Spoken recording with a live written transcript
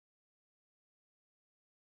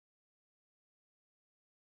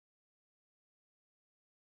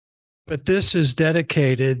But this is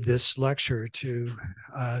dedicated, this lecture, to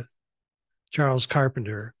Charles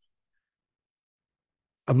Carpenter.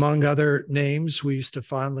 Among other names, we used to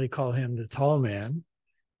fondly call him the tall man.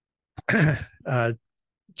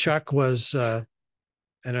 Chuck was an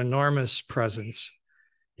enormous presence.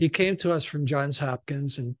 He came to us from Johns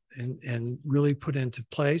Hopkins and really put into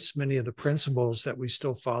place many of the principles that we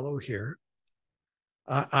still follow here.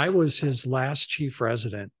 I was his last chief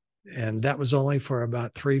resident, and that was only for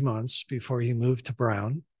about 3 months before he moved to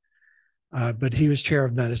Brown. But he was chair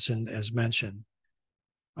of medicine, as mentioned.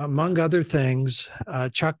 Among other things,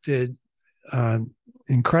 Chuck did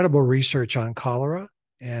incredible research on cholera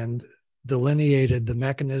and delineated the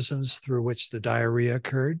mechanisms through which the diarrhea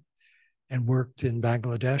occurred and worked in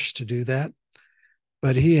Bangladesh to do that.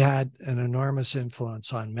 But he had an enormous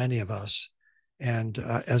influence on many of us. And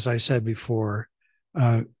as I said before,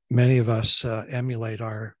 many of us emulate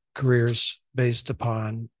our careers based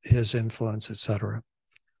upon his influence, et cetera.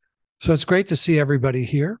 So it's great to see everybody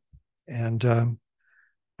here. And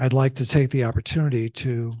I'd like to take the opportunity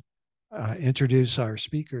to introduce our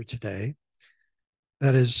speaker today.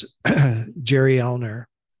 That is Jerry Ellner.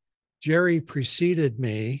 Jerry preceded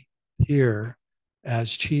me here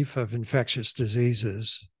as chief of infectious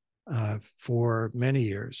diseases for many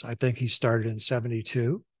years. I think he started in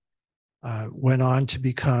 '72, went on to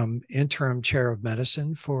become interim chair of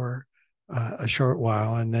medicine for a short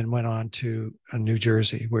while, and then went on to New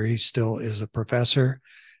Jersey, where he still is a professor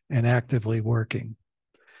and actively working.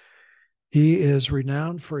 He is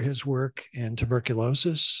renowned for his work in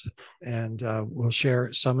tuberculosis, and will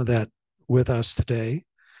share some of that with us today.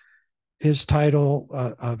 His title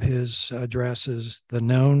of his address is The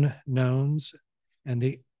Known Knowns and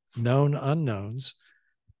the Known Unknowns.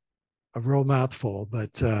 A real mouthful,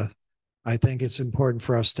 but I think it's important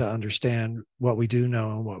for us to understand what we do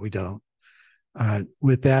know and what we don't.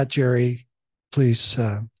 With that, Jerry, please,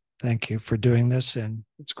 thank you for doing this, and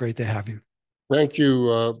it's great to have you. Thank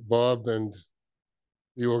you, Bob, and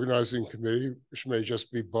the organizing committee, which may just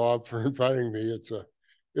be Bob, for inviting me.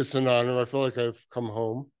 It's an honor. I feel like I've come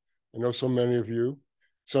home. I know so many of you.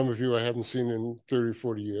 Some of you I haven't seen in 30,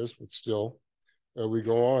 40 years, but still, we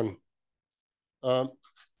go on.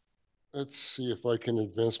 Let's see if I can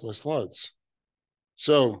advance my slides.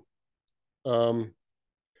 So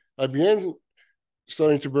I began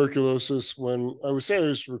studying tuberculosis when I would say I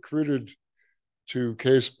was recruited to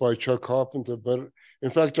case by Chuck Carpenter, but in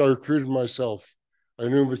fact, I recruited myself. I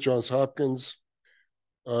knew him at Johns Hopkins.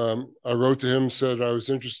 I wrote to him, said I was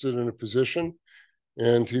interested in a position,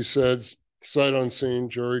 and he said, sight unseen,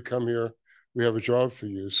 Jerry, come here. We have a job for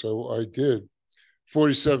you. So I did.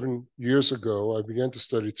 47 years ago, I began to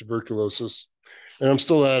study tuberculosis, and I'm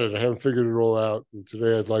still at it. I haven't figured it all out. And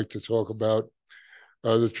today I'd like to talk about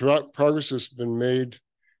the progress that's been made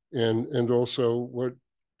and also what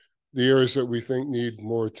the areas that we think need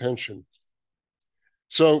more attention.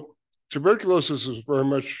 So tuberculosis is very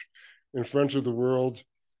much in front of the world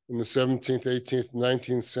in the 17th, 18th,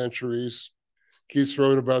 19th centuries. Keats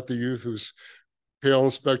wrote about the youth who's pale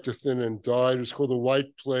and spectre thin and died. It was called the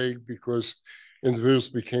White Plague because individuals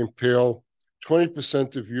became pale.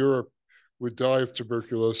 20% of Europe would die of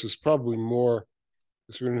tuberculosis, probably more,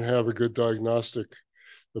 because we didn't have a good diagnostic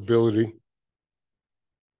ability.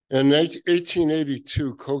 In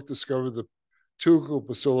 1882, Koch discovered the tubercle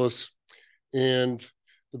bacillus, and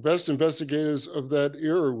the best investigators of that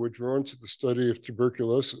era were drawn to the study of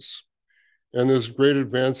tuberculosis. And there's great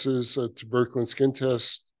advances, tuberculin skin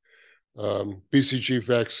test, BCG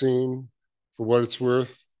vaccine, for what it's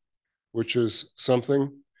worth, which is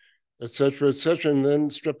something, et cetera, and then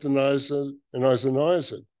streptomycin and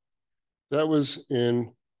isoniazid. That was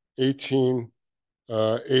in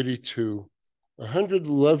 1882.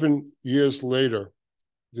 111 years later,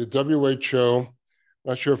 the WHO,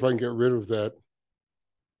 not sure if I can get rid of that,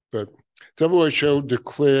 but WHO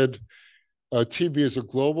declared TB as a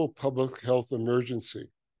global public health emergency.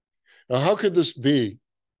 Now, how could this be?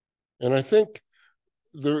 And I think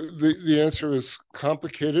the answer is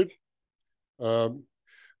complicated.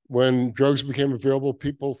 When drugs became available,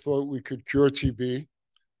 people thought we could cure TB.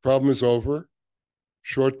 Problem is over.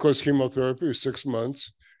 Short-course chemotherapy was 6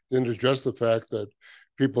 months. Didn't address the fact that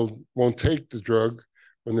people won't take the drug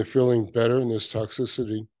when they're feeling better and there's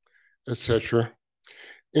toxicity, et cetera.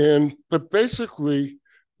 But basically,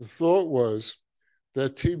 the thought was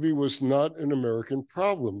that TB was not an American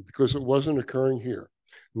problem because it wasn't occurring here.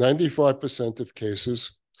 95% of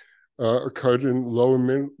cases occurred in low and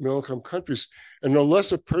middle-income countries. And no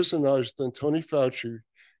less a personage than Tony Fauci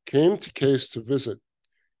came to Case to visit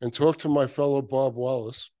and talked to my fellow Bob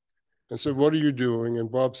Wallace and said, what are you doing?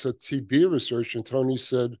 And Bob said, TB research. And Tony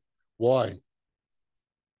said, Why?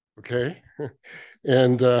 Okay.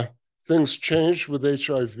 And things changed with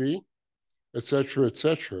HIV, et cetera, et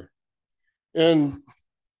cetera. And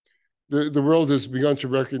the world has begun to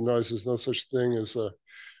recognize there's no such thing as a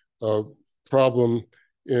problem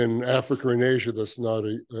in Africa and Asia that's not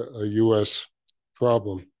a US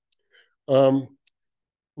problem.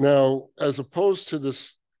 Now, as opposed to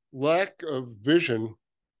this lack of vision,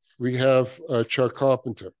 we have Chuck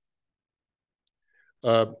Carpenter.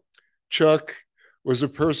 Chuck was a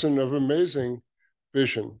person of amazing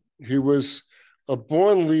vision. He was a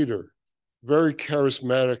born leader, very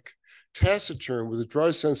charismatic, taciturn with a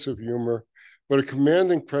dry sense of humor, but a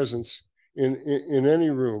commanding presence in any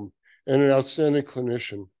room and an outstanding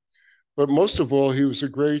clinician. But most of all, he was a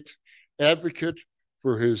great advocate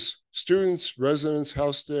for his students, residents,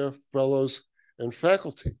 house staff, fellows, and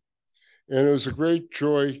faculty. And it was a great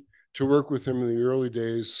joy to work with him in the early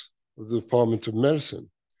days of the Department of Medicine.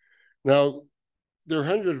 Now, there are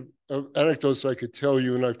hundreds of anecdotes I could tell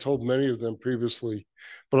you, and I've told many of them previously,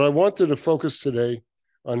 but I wanted to focus today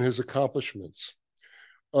on his accomplishments.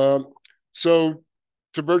 So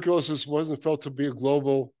tuberculosis wasn't felt to be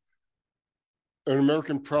an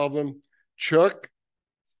American problem. Chuck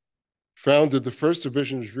founded the first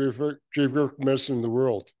division of geographic medicine in the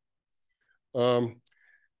world.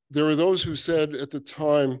 There were those who said at the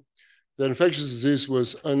time that infectious disease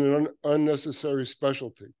was an unnecessary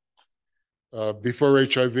specialty before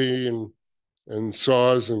HIV and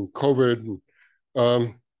SARS and COVID.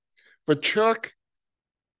 But Chuck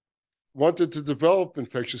wanted to develop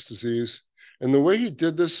infectious disease, and the way he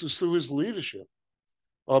did this was through his leadership.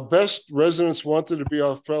 Our best residents wanted to be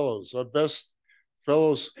our fellows. Our best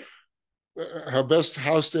house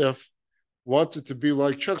staff wanted to be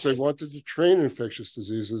like Chuck. They wanted to train infectious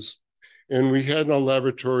diseases. And we had in our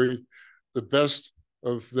laboratory the best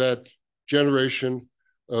of that generation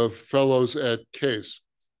of fellows at Case,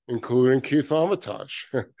 including Keith Armitage.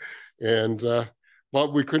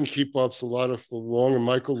 But we couldn't keep up, so a lot of Long and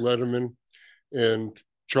Michael Letterman and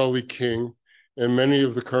Charlie King and many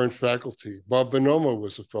of the current faculty. Bob Bonomo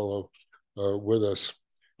was a fellow with us.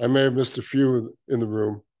 I may have missed a few in the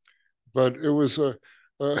room, but it was a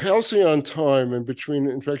halcyon time. And between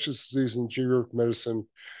infectious disease and geographic medicine,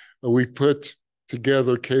 we put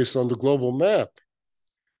together Case on the global map.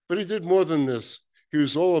 But he did more than this. He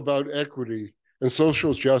was all about equity and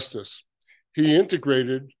social justice. He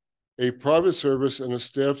integrated a private service and a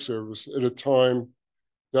staff service at a time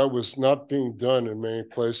that was not being done in many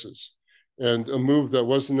places, and a move that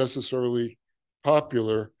wasn't necessarily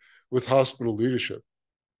popular with hospital leadership.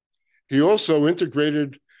 He also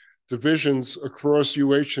integrated divisions across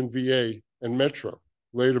UH and VA and Metro,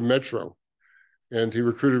 later Metro. And he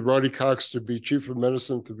recruited Roddy Cox to be chief of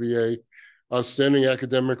medicine at the VA, outstanding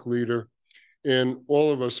academic leader. And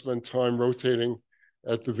all of us spent time rotating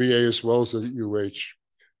at the VA as well as at UH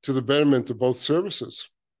to the betterment of both services.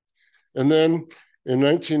 And then in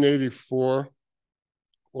 1984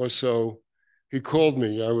 or so, he called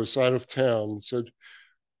me. I was out of town and said,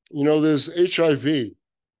 you know, there's HIV.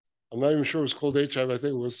 I'm not even sure it was called HIV. I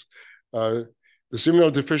think it was the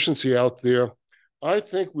immunodeficiency out there. I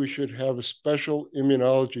think we should have a special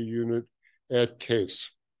immunology unit at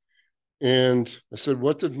Case. And I said,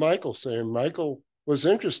 what did Michael say? And Michael was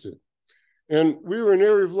interested. And we were in an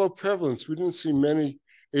area of low prevalence. We didn't see many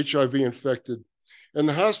HIV infected. And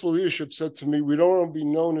the hospital leadership said to me, we don't want to be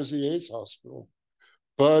known as the AIDS hospital.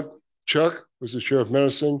 But Chuck was the chair of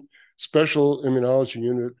medicine, special immunology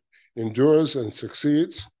unit endures and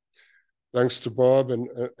succeeds, thanks to Bob and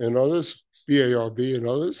others, BARB and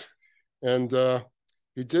others. And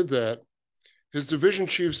he did that. His division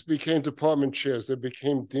chiefs became department chairs. They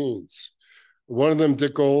became deans. One of them,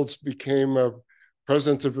 Dick Olds, became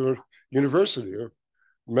president of a university or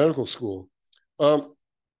medical school.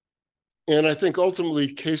 And I think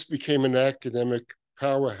ultimately Case became an academic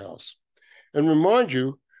powerhouse. And remind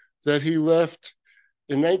you that he left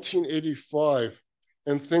in 1985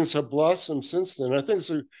 and things have blossomed since then. I think it's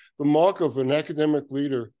the mark of an academic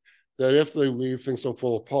leader that if they leave, things don't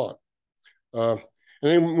fall apart. And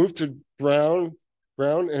then moved to Brown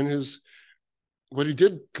and what he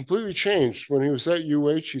did completely changed. When he was at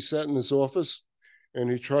UH, he sat in his office and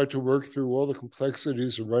he tried to work through all the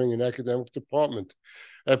complexities of running an academic department.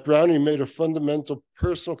 At Brown, he made a fundamental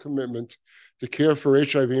personal commitment to care for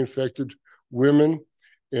HIV-infected women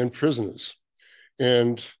and prisoners.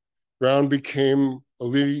 And Brown became a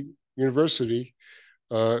leading university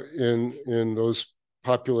in those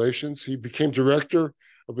populations. He became director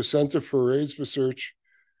of a Center for AIDS Research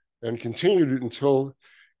and continued it until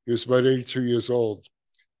he was about 82 years old.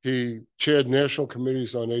 He chaired national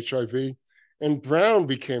committees on HIV And Brown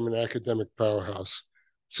became an academic powerhouse.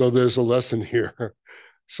 So there's a lesson here.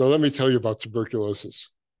 So let me tell you about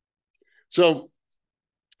tuberculosis. So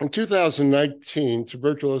in 2019,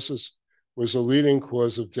 tuberculosis was a leading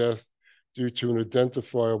cause of death due to an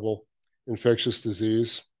identifiable infectious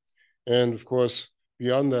disease. And of course,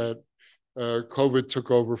 beyond that, COVID took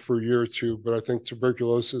over for a year or two, but I think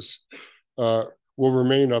tuberculosis will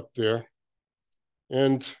remain up there.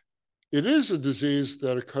 And it is a disease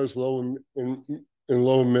that occurs low in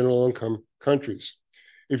low and middle income countries.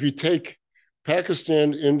 If you take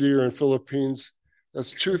Pakistan, India, and Philippines,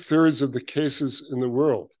 that's 2/3 of the cases in the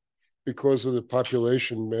world because of the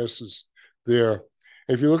population masses there.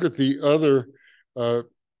 And if you look at the other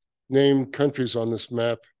named countries on this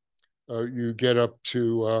map, you get up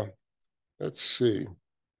to, let's see.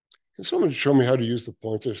 Can someone show me how to use the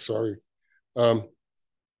pointer? Sorry.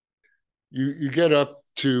 You get up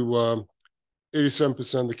to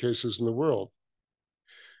 87% of the cases in the world.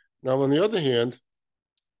 Now, on the other hand,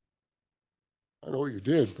 I don't know what you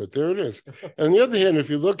did, but there it is. And on the other hand, if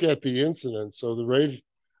you look at the incidence, so the rate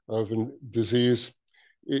of disease,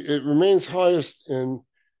 it remains highest in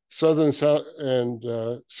Southern South and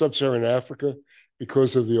Sub-Saharan Africa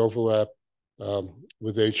because of the overlap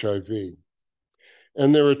with HIV.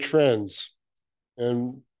 And there are trends.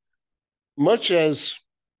 And much as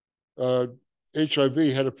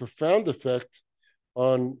HIV had a profound effect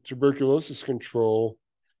on tuberculosis control,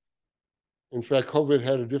 in fact, COVID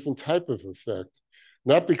had a different type of effect,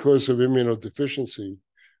 not because of immunodeficiency,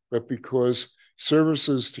 but because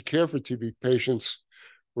services to care for TB patients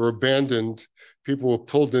were abandoned. People were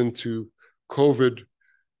pulled into COVID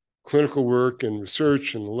clinical work and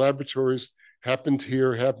research and the laboratories. Happened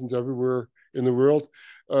here, happened everywhere in the world.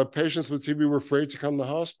 Patients with TB were afraid to come to the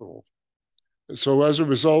hospital. So as a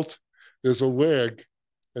result, there's a lag,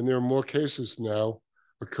 and there are more cases now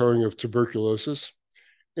occurring of tuberculosis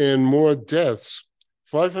and more deaths.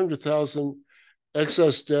 500,000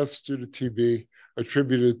 excess deaths due to TB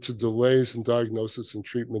attributed to delays in diagnosis and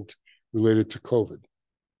treatment related to COVID.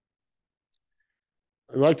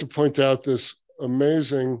 I'd like to point out this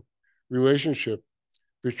amazing relationship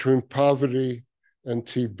between poverty and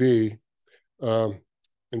TB.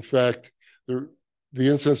 In fact, the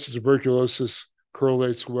incidence of tuberculosis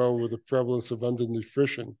correlates well with the prevalence of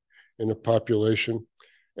undernutrition in a population.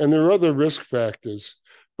 And there are other risk factors,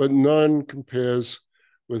 but none compares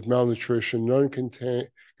with malnutrition, none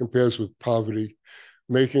compares with poverty,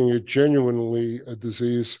 making it genuinely a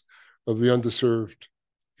disease of the underserved,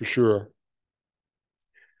 for sure.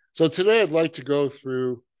 So today I'd like to go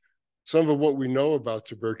through some of what we know about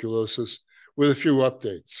tuberculosis with a few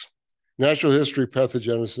updates. Natural history,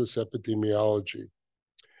 pathogenesis, epidemiology.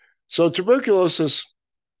 So tuberculosis,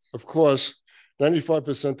 of course,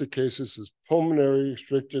 95% of cases is pulmonary,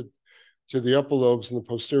 restricted to the upper lobes and the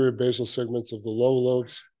posterior basal segments of the lower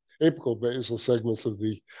lobes, apical basal segments of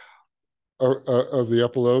the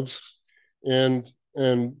upper lobes. And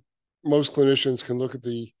most clinicians can look at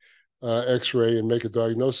the X-ray and make a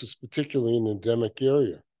diagnosis, particularly in an endemic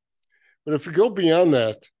area. But if you go beyond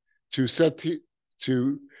that to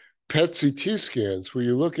PET-CT scans, where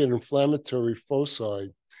you look at inflammatory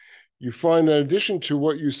foci, you find that in addition to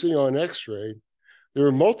what you see on X-ray, there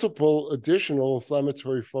are multiple additional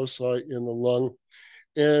inflammatory foci in the lung,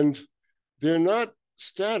 and they're not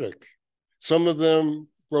static. Some of them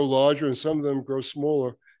grow larger and some of them grow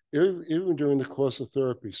smaller, even during the course of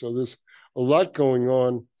therapy. So there's a lot going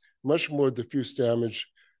on, much more diffuse damage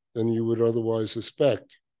than you would otherwise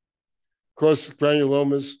suspect. Of course,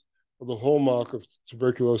 granulomas are the hallmark of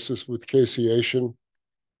tuberculosis with caseation.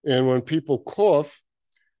 And when people cough,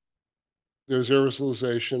 there's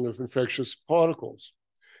aerosolization of infectious particles.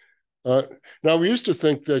 Now, we used to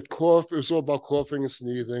think that it was all about coughing and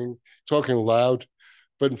sneezing, talking loud.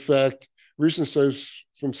 But in fact, recent studies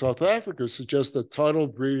from South Africa suggest that tidal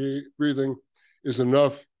breathing is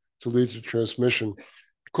enough to lead to transmission.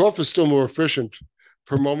 Cough is still more efficient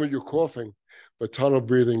per moment you're coughing, but tidal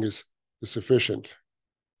breathing is sufficient.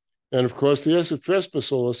 And of course, the S.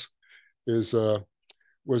 bacillus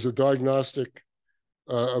was a diagnostic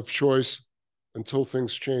of choice until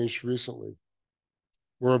things changed recently.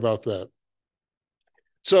 More about that.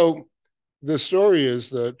 So the story is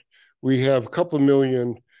that we have 10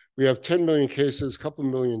 million cases, a couple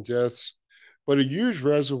of million deaths, but a huge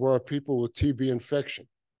reservoir of people with TB infection.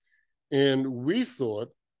 And we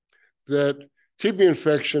thought that TB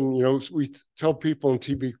infection, we tell people in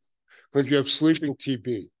TB, like you have sleeping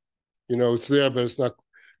TB, it's there, but it's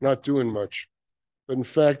not doing much. But in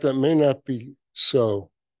fact, that may not be so.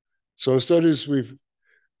 So in studies we've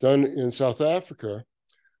done in South Africa,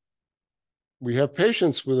 we have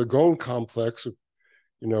patients with a Gone complex,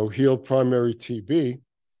 healed primary TB.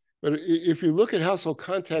 But if you look at household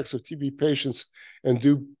contacts of TB patients and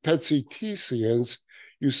do PET-CT scans,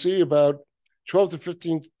 you see about 12 to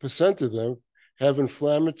 15% of them have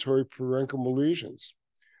inflammatory parenchymal lesions.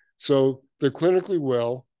 So they're clinically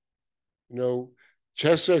well.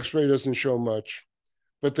 Chest X-ray doesn't show much,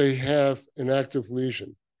 but they have an active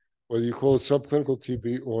lesion, whether you call it subclinical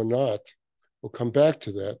TB or not. We'll come back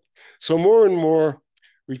to that. So more and more,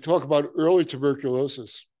 we talk about early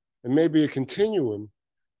tuberculosis and maybe a continuum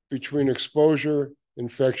between exposure,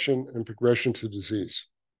 infection, and progression to disease.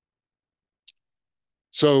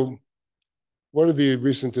 So what are the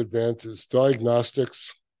recent advances?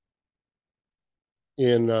 Diagnostics.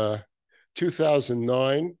 In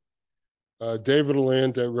 2009, David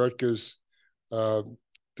Land at Rutgers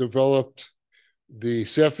developed the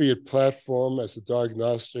Cepheid platform as a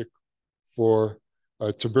diagnostic for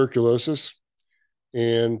tuberculosis.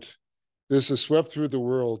 And this has swept through the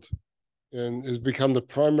world and has become the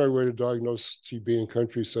primary way to diagnose TB in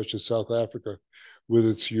countries such as South Africa with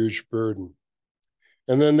its huge burden.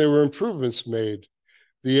 And then there were improvements made.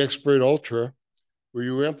 The X-Braid Ultra, where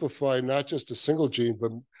you amplify not just a single gene,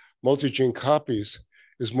 but multi-gene copies,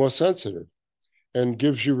 is more sensitive and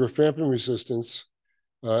gives you rifampin resistance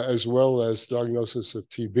as well as diagnosis of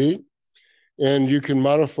TB. And you can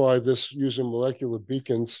modify this using molecular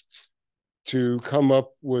beacons to come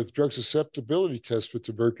up with drug susceptibility tests for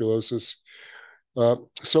tuberculosis.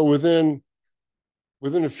 So within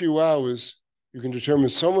a few hours, you can determine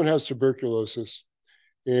someone has tuberculosis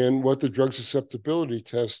and what the drug susceptibility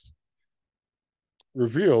test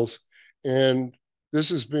reveals. And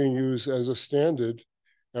this is being used as a standard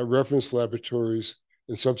at reference laboratories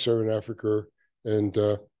in sub-Saharan Africa and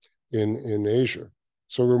in Asia.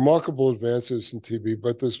 So remarkable advances in TB,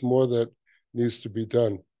 but there's more that needs to be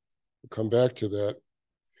done. We'll come back to that.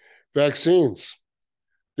 Vaccines.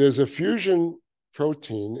 There's a fusion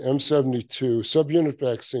protein, M72, subunit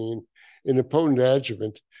vaccine in a potent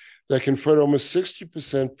adjuvant that conferred almost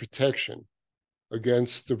 60% protection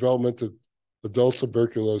against development of adult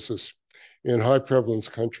tuberculosis in high prevalence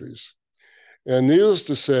countries. And needless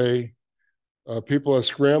to say, people are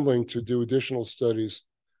scrambling to do additional studies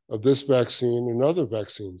of this vaccine and other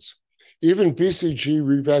vaccines. Even BCG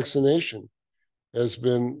revaccination has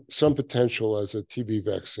been some potential as a TB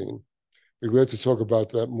vaccine. We're glad to talk about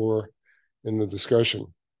that more in the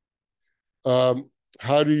discussion.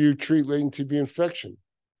 How do you treat latent TB infection?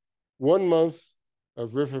 1 month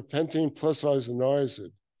of rifapentine plus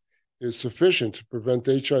isoniazid is sufficient to prevent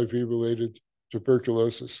HIV-related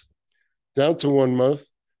tuberculosis. Down to 1 month,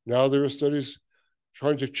 now there are studies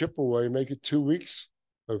trying to chip away, make it 2 weeks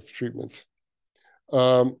of treatment.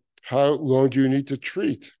 How long do you need to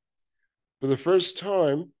treat? For the first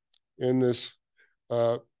time in this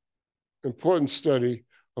important study,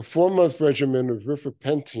 a 4-month regimen of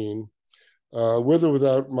rifapentine, with or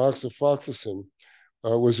without moxifloxacin,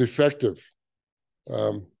 was effective.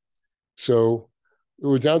 So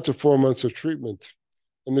we're down to 4 months of treatment.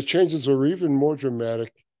 And the changes are even more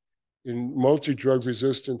dramatic in multi-drug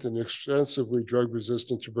resistant and extensively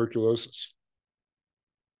drug-resistant tuberculosis.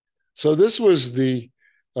 So this was the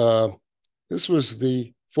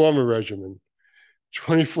former regimen,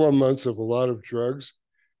 24 months of a lot of drugs,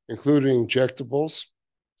 including injectables.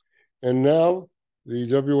 And now the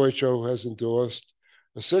WHO has endorsed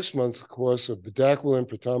a 6-month course of bedaquiline,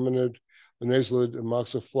 protamide, linezolid, and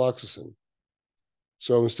moxifloxacin.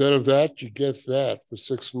 So instead of that, you get that for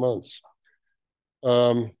 6 months.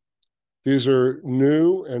 These are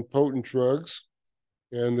new and potent drugs,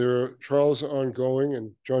 and there are trials ongoing,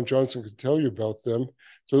 and John Johnson can tell you about them,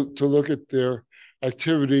 to look at their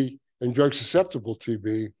activity in drug-susceptible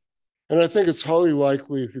TB. And I think it's highly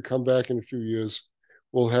likely, if you come back in a few years,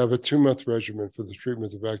 we'll have a 2-month regimen for the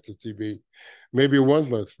treatment of active TB, maybe a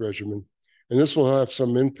 1-month regimen. And this will have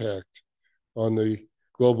some impact on the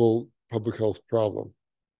global public health problem.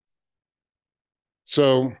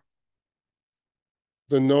 So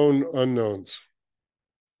the known unknowns.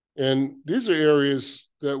 And these are areas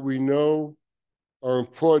that we know are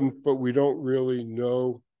important, but we don't really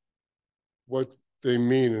know what they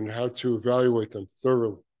mean and how to evaluate them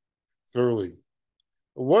thoroughly.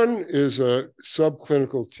 One is a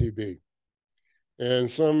subclinical TB.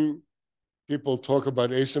 And some people talk about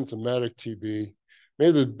asymptomatic TB.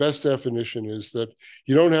 Maybe the best definition is that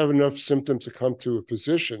you don't have enough symptoms to come to a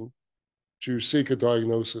physician to seek a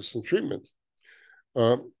diagnosis and treatment.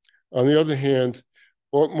 On the other hand,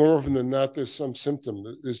 more often than not, there's some symptom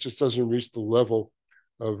that it just doesn't reach the level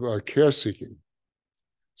of care seeking.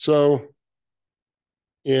 So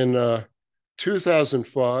in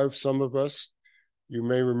 2005, some of us you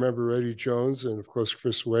may remember Eddie Jones and, of course,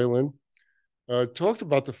 Chris Whalen, talked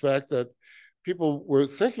about the fact that people were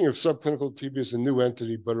thinking of subclinical TB as a new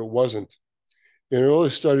entity, but it wasn't. In early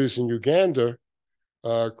studies in Uganda,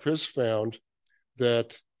 Chris found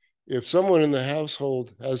that if someone in the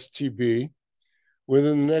household has TB,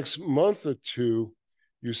 within the next month or two,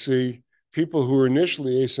 you see people who are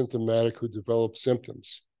initially asymptomatic who develop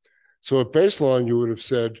symptoms. So at baseline, you would have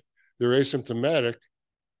said they're asymptomatic,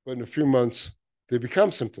 but in a few months, they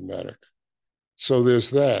become symptomatic. So there's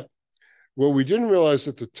that. What we didn't realize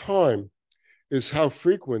at the time is how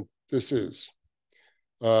frequent this is.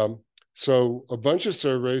 So a bunch of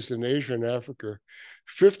surveys in Asia and Africa,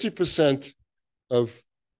 50% of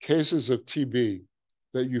cases of TB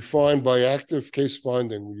that you find by active case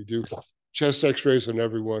finding, where you do chest x-rays on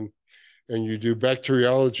everyone, and you do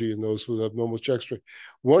bacteriology in those with abnormal chest x-ray,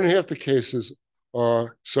 1/2 the cases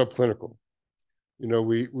are subclinical. You know,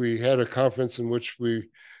 we had a conference in which we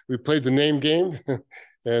played the name game,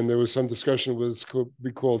 and there was some discussion whether it's could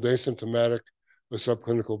be called asymptomatic or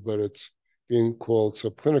subclinical, but it's being called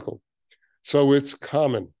subclinical. So it's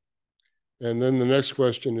common. And then the next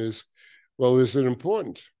question is, well, is it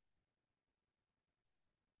important?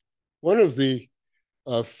 One of the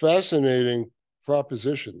fascinating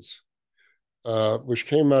propositions, which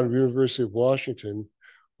came out of the University of Washington,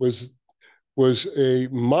 was a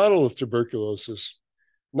model of tuberculosis,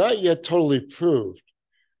 not yet totally proved,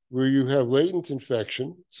 where you have latent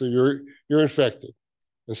infection, so you're infected,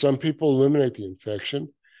 and some people eliminate the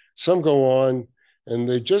infection. Some go on and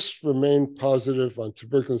they just remain positive on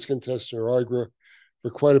tuberculin skin test or IGRA for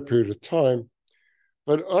quite a period of time,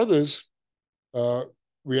 but others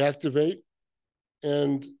reactivate,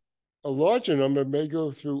 and a larger number may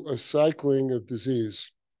go through a cycling of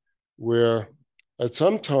disease where at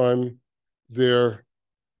some time they're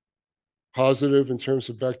positive in terms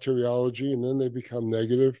of bacteriology, and then they become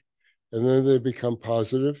negative, and then they become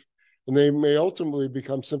positive, and they may ultimately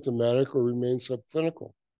become symptomatic or remain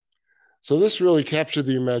subclinical. So this really captured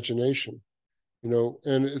the imagination, you know,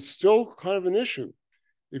 and it's still kind of an issue.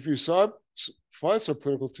 If you find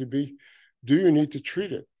subclinical TB, do you need to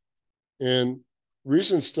treat it? And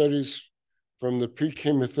recent studies from the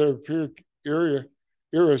pre-chemotherapeutic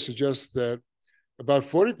era suggest that about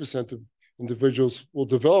 40% of individuals will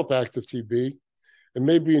develop active TB, and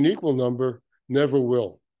maybe an equal number never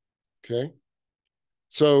will, okay?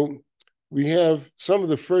 So we have some of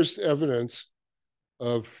the first evidence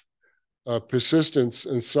of persistence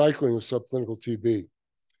and cycling of subclinical TB.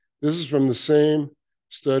 This is from the same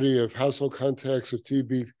study of household contacts of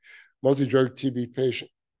TB, multi-drug TB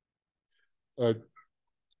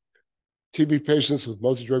TB patients with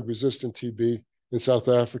multi-drug resistant TB in South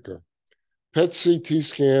Africa. PET-CT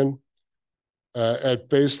scan at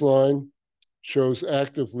baseline shows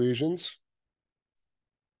active lesions,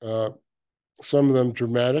 some of them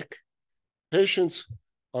dramatic. Patients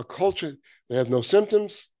are cultured, they have no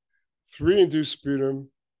symptoms, 3 induced sputum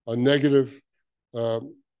are negative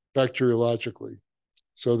bacteriologically.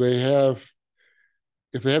 So they have,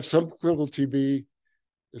 if they have subclinical TB,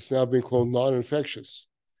 it's now being called non-infectious.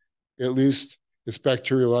 At least it's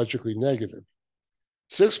bacteriologically negative.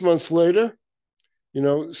 6 months later, you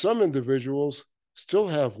know, some individuals still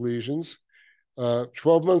have lesions.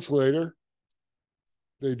 12 months later,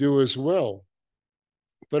 they do as well.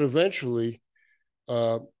 But eventually,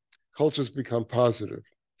 cultures become positive.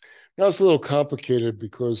 Now it's a little complicated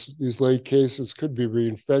because these late cases could be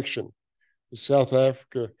reinfection. South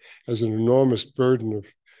Africa has an enormous burden of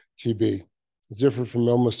TB. It's different from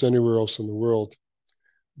almost anywhere else in the world.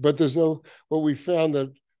 But what we found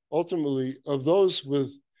that ultimately of those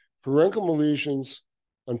with parenchymal lesions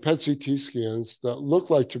on PET-CT scans that look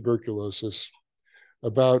like tuberculosis,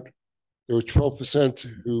 there were 12%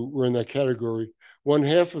 who were in that category.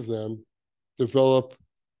 1/2 of them develop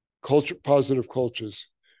positive cultures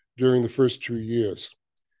during the first 2 years.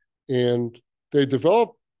 And they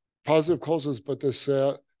develop positive cultures, but they're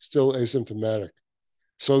still asymptomatic.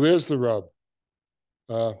 So there's the rub.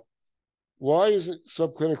 Why is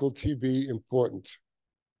subclinical TB important?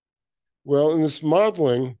 Well, in this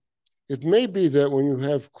modeling, it may be that when you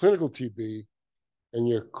have clinical TB and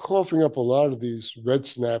you're coughing up a lot of these red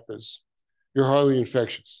snappers, you're highly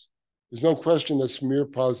infectious. There's no question that smear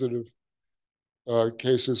positive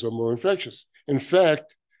cases are more infectious. In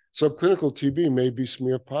fact, subclinical TB may be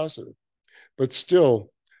smear positive, but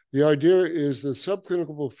still, the idea is the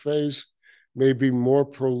subclinical phase may be more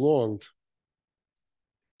prolonged.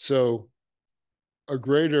 So a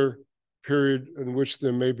greater period in which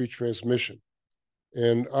there may be transmission.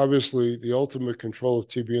 And obviously, the ultimate control of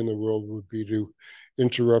TB in the world would be to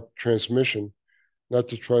interrupt transmission, not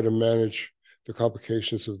to try to manage the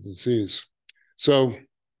complications of the disease. So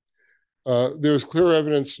there's clear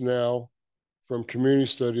evidence now from community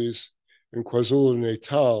studies in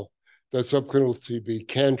KwaZulu-Natal that subclinical TB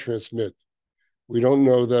can transmit. We don't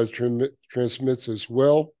know that it transmits as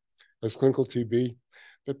well as clinical TB,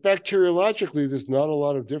 but bacteriologically, there's not a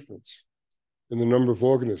lot of difference in the number of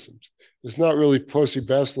organisms. It's not really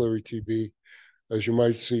paucibacillary TB, as you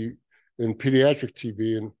might see in pediatric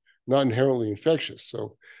TB, and not inherently infectious.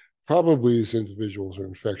 So probably these individuals are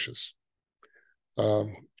infectious.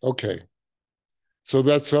 Okay. So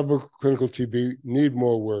that subclinical TB need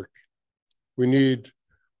more work. We need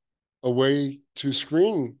a way to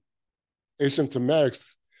screen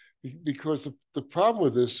asymptomatics, because the problem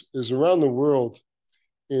with this is around the world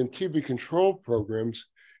in TB control programs,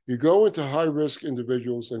 you go into high-risk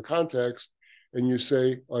individuals and contacts and you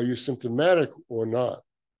say, are you symptomatic or not?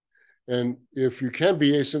 And if you can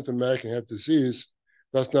be asymptomatic and have disease,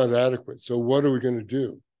 that's not adequate. So what are we going to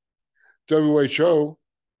do? WHO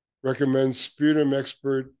recommends sputum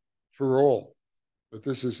expert for all, but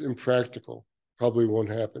this is impractical. Probably won't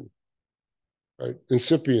happen, right?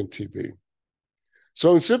 Incipient TB.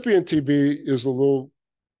 So incipient TB is a little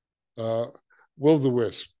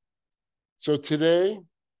will-o'-the-wisp. So today,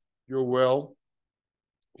 you're well,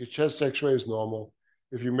 your chest x-ray is normal.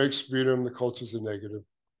 If you make sputum, the cultures are negative.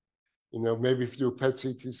 You know, maybe if you do a PET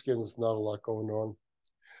CT scan, there's not a lot going on.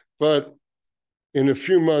 But in a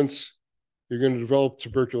few months, you're going to develop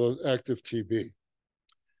tuberculosis active TB.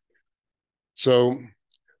 So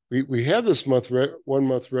we have this 1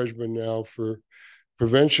 month regimen now for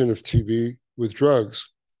prevention of TB with drugs.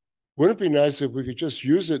 Wouldn't it be nice if we could just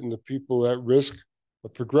use it in the people at risk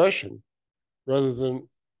of progression rather than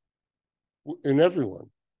in everyone?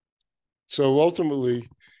 So ultimately,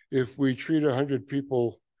 if we treat 100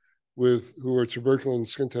 people who are tuberculous and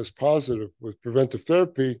skin test positive with preventive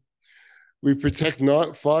therapy, we protect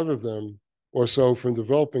not 5 of them or so from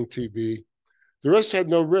developing TB. The rest had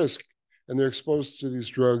no risk, and they're exposed to these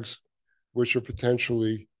drugs, which are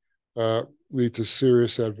potentially lead to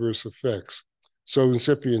serious adverse effects. So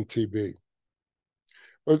incipient TB.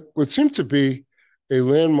 But what seemed to be a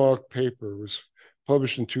landmark paper was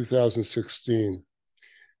published in 2016.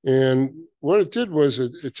 And what it did was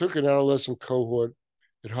it took an adolescent cohort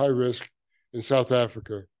at high risk in South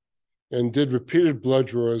Africa and did repeated blood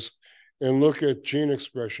draws and look at gene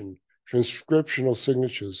expression, transcriptional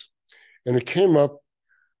signatures. And it came up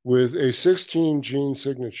with a 16 gene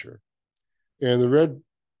signature. And the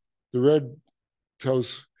red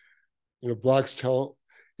tells, blacks tell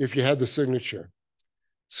if you had the signature.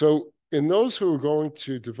 So in those who are going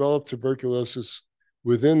to develop tuberculosis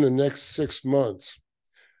within the next 6 months,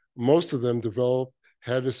 most of them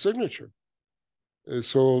had a signature.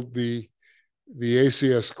 So the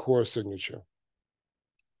ACS core signature.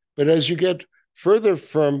 But as you get further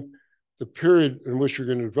from the period in which you're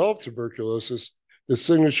going to develop tuberculosis, the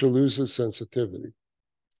signature loses sensitivity.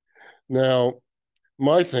 Now,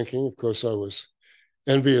 my thinking, of course, I was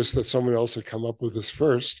envious that someone else had come up with this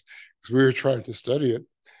first, because we were trying to study it.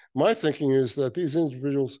 My thinking is that these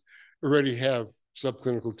individuals already have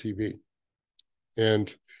subclinical TB.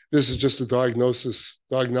 And this is just a diagnostic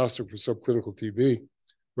for subclinical TB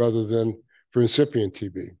rather than for incipient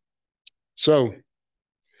TB. So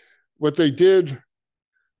what they did,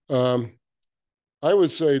 I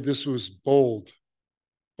would say this was bold,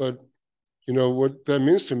 but what that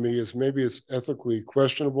means to me is maybe it's ethically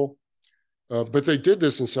questionable, but they did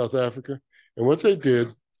this in South Africa. And what they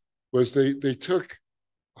did was they took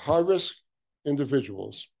high-risk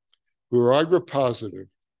individuals who are IGRA positive.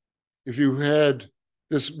 If you had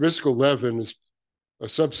this risk 11 is a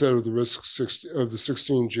subset of the risk of the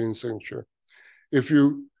 16 gene signature. If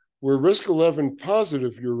you were risk 11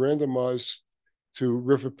 positive, you're randomized to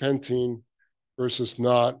rifapentine versus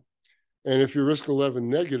not. And if you're risk 11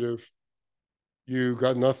 negative, you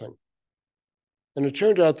got nothing. And it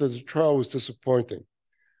turned out that the trial was disappointing.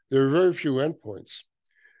 There were very few endpoints.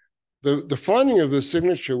 The finding of the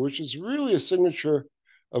signature, which is really a signature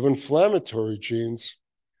of inflammatory genes,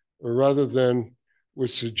 or rather than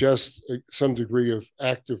which suggests some degree of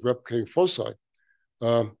active replicating foci.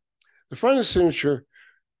 The finding signature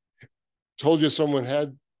told you someone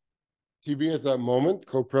had TB at that moment,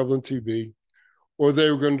 co-prevalent TB, or they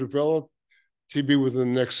were going to develop TB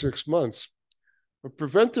within the next 6 months. But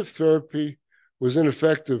preventive therapy was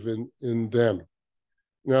ineffective in them.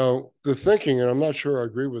 Now, the thinking, and I'm not sure I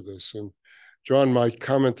agree with this, and John might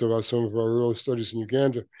comment about some of our early studies in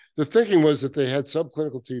Uganda, the thinking was that they had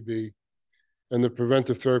subclinical TB and the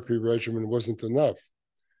preventive therapy regimen wasn't enough.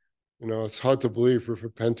 It's hard to believe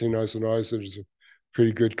rifapentine, isoniazid is a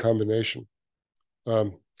pretty good combination.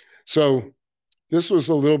 So this was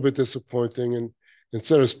a little bit disappointing and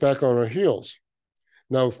set us back on our heels.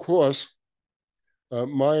 Now, of course,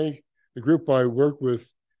 the group I work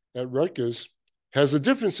with at Rutgers has a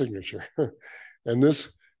different signature. And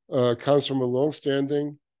this comes from a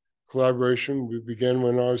longstanding collaboration we began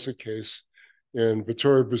when I was at Case in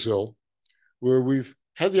Vitória, Brazil, where we've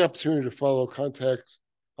had the opportunity to follow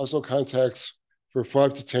household contacts for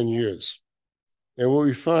 5 to 10 years. And what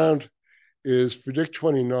we found is Predict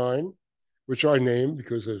 29, which I named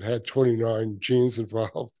because it had 29 genes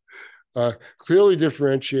involved, clearly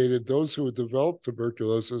differentiated those who had developed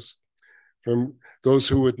tuberculosis from those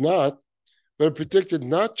who would not, but it predicted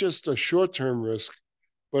not just a short-term risk,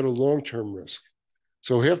 but a long-term risk.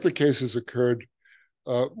 So half the cases occurred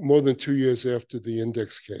more than 2 years after the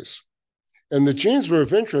index case. And the genes were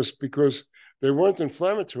of interest because they weren't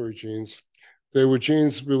inflammatory genes. They were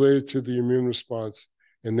genes related to the immune response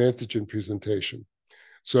and antigen presentation.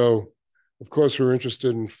 So, of course, we're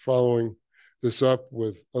interested in following this up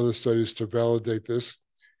with other studies to validate this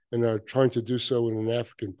and are trying to do so in an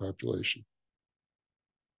African population.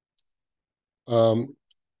 Long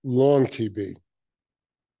TB.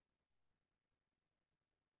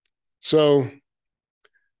 So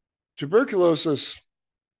tuberculosis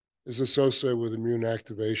is associated with immune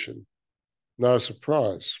activation, not a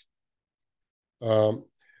surprise.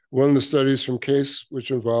 One of the studies from Case,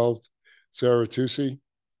 which involved Sarah Tusi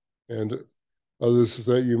and others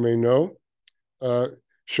that you may know,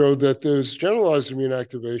 showed that there's generalized immune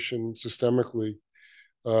activation systemically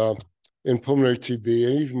in pulmonary TB,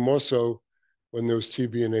 and even more so when there was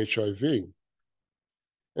TB and HIV.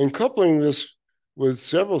 And coupling this with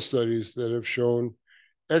several studies that have shown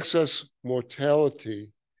excess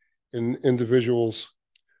mortality in individuals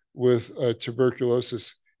with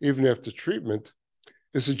tuberculosis, even after treatment,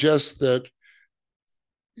 it suggests that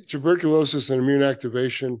tuberculosis and immune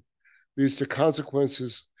activation leads to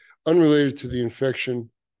consequences unrelated to the infection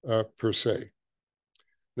per se.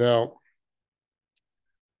 Now,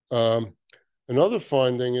 another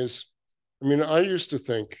finding is, I used to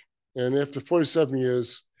think, and after 47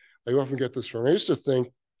 years, I often get this wrong. I used to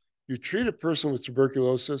think you treat a person with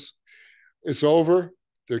tuberculosis, it's over,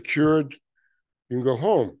 they're cured, you can go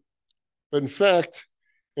home. But in fact,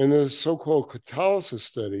 in the so-called catalysis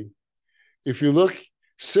study, if you look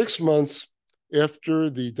 6 months after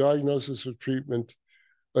the diagnosis of treatment,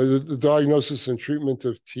 the diagnosis and treatment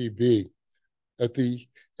of TB, at the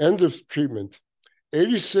end of treatment,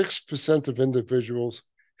 86% of individuals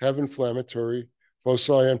have inflammatory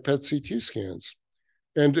foci on PET CT scans.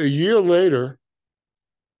 And a year later,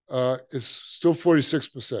 it's still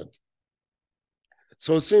 46%.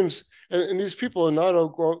 So it seems, and these people are not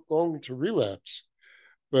going to relapse,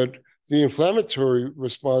 but the inflammatory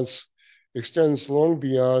response extends long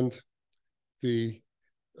beyond the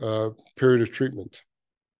period of treatment,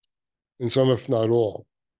 in some, if not all.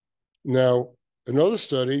 Now, another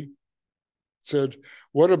study said,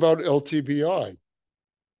 what about LTBI?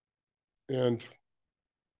 And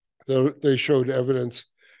they showed evidence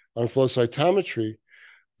on flow cytometry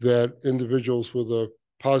that individuals with a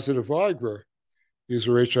positive IGRA, these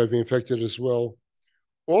were HIV infected as well,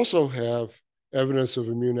 also have evidence of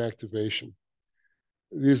immune activation.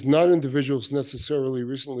 These not individuals necessarily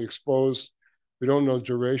recently exposed. We don't know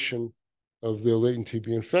duration of their latent TB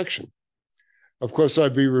infection. Of course,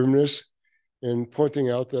 I'd be remiss in pointing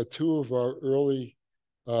out that 2 of our early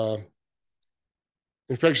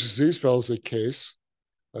infectious disease fellows at Case,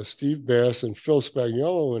 Steve Bass and Phil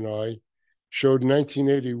Spagnuolo and I, showed in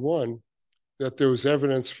 1981 that there was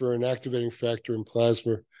evidence for an activating factor in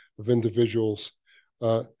plasma of individuals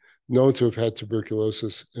known to have had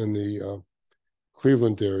tuberculosis in the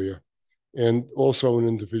Cleveland area, and also in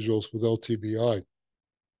individuals with LTBI.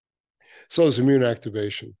 So it's immune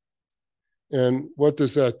activation. And what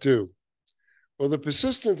does that do? Well, the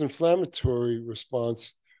persistent inflammatory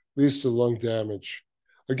response leads to lung damage.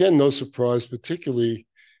 Again, no surprise, particularly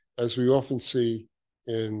as we often see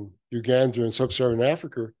in Uganda and sub-Saharan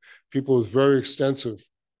Africa, people with very extensive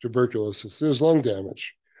tuberculosis. There's lung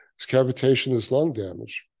damage. There's cavitation, there's lung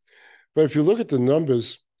damage. But if you look at the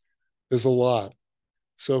numbers, there's a lot.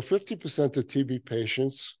 So 50% of TB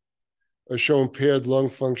patients show impaired lung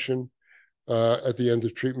function at the end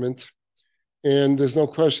of treatment. And there's no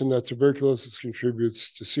question that tuberculosis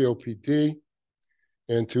contributes to COPD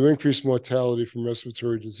and to increased mortality from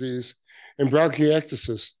respiratory disease. And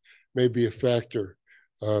bronchiectasis may be a factor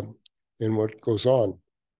in what goes on.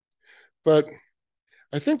 But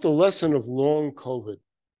I think the lesson of long COVID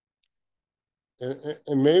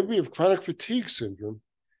and maybe of chronic fatigue syndrome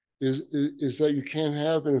is that you can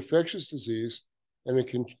have an infectious disease and it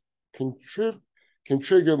can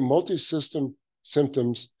trigger multi-system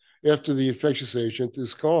symptoms after the infectious agent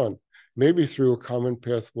is gone, maybe through a common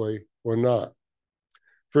pathway or not.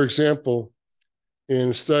 For example, in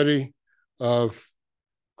a study of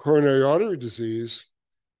coronary artery disease,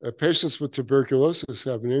 patients with tuberculosis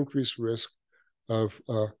have an increased risk of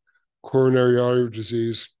coronary artery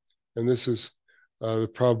disease, and this is the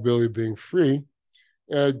probability of being free.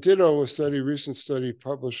 Ditto, a study recently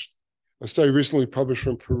published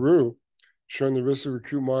from Peru, showing the risk of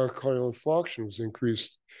acute myocardial infarction was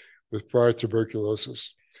increased with prior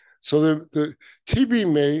tuberculosis. So the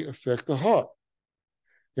TB may affect the heart.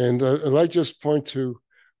 And I'd like to just point to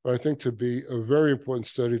what I think to be a very important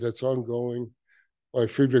study that's ongoing by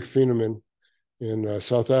Friedrich Feynman in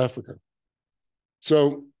South Africa.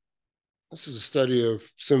 So this is a study of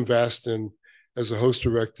simvastatin as a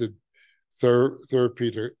host-directed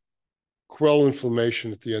therapy to quell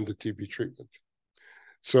inflammation at the end of TB treatment.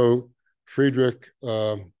 So Friedrich,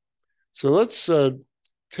 so let's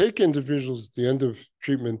take individuals at the end of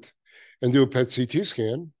treatment and do a PET CT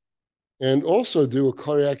scan and also do a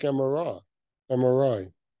cardiac MRI.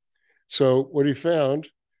 So what he found,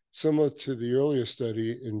 similar to the earlier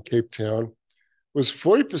study in Cape Town, was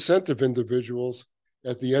 40% of individuals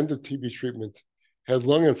at the end of TB treatment had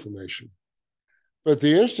lung inflammation. But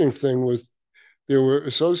the interesting thing was there were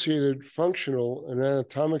associated functional and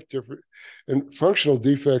anatomic functional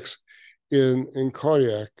defects in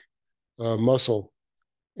cardiac muscle.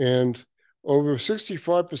 And over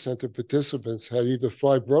 65% of participants had either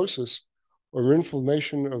fibrosis or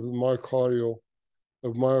inflammation of the myocardium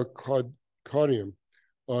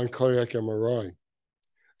on cardiac MRI.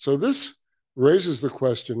 So this raises the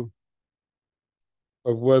question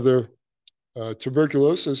of whether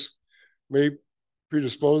tuberculosis may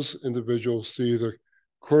predispose individuals to either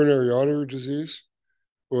coronary artery disease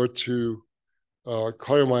or to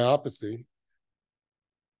cardiomyopathy.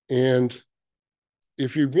 And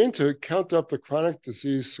if you begin to count up the chronic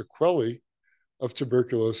disease sequelae of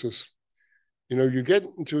tuberculosis, you get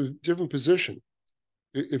into a different position.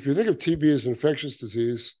 If you think of TB as an infectious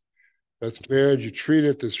disease, that's bad. You treat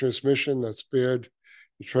it, there's transmission, that's bad.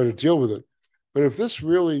 You try to deal with it. But if this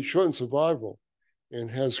really shortens survival and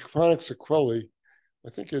has chronic sequelae, I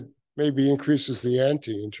think it maybe increases the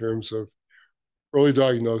ante in terms of early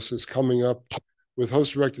diagnosis, coming up with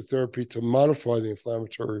host-directed therapy to modify the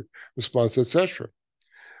inflammatory response, etc.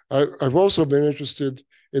 I've also been interested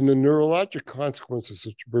in the neurologic consequences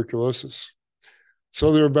of tuberculosis.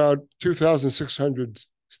 So there are about 2,600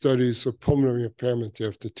 studies of pulmonary impairment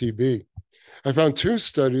after TB. I found 2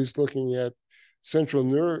 studies looking at central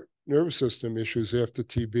nervous system issues after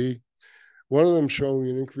TB, one of them showing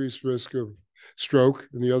an increased risk of stroke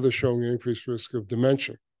and the other showing an increased risk of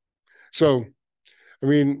dementia. So, I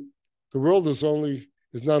mean, the world is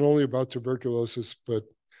not only about tuberculosis, but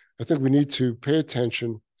I think we need to pay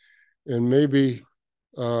attention and maybe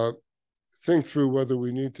think through whether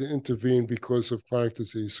we need to intervene because of chronic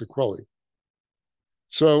disease sequelae.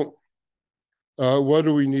 So what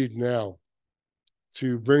do we need now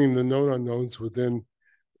to bring the known unknowns within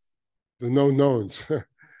the known knowns?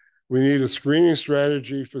 We need a screening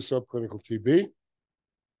strategy for subclinical TB.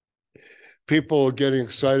 People are getting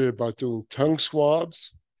excited about doing tongue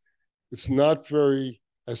swabs. It's not very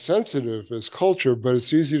as sensitive as culture, but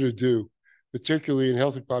it's easy to do, particularly in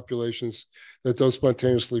healthy populations that don't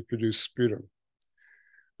spontaneously produce sputum.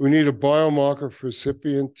 We need a biomarker for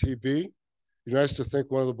recipient TB. It'd be nice to think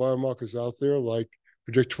one of the biomarkers out there, like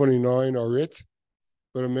PREDICT29, are it,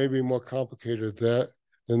 but it may be more complicated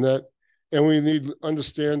than that. And we need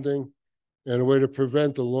understanding and a way to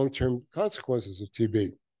prevent the long-term consequences of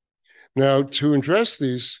TB. Now, to address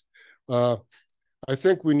these, I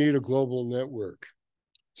think we need a global network.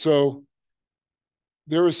 So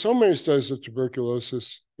there are so many studies of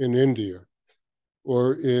tuberculosis in India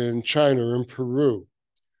or in China or in Peru,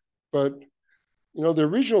 but there are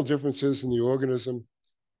regional differences in the organism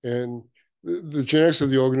and the genetics of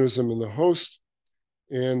the organism and the host,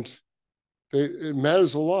 and it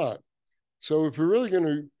matters a lot. So if we're really going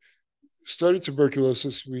to study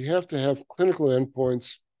tuberculosis, we have to have clinical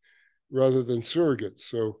endpoints rather than surrogates.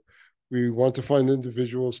 So we want to find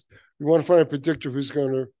individuals. We want to find a predictor who's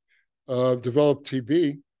going to develop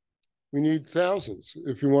TB. We need thousands.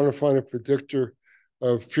 If we want to find a predictor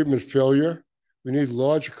of treatment failure, we need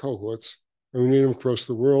large cohorts, and we need them across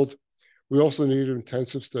the world. We also need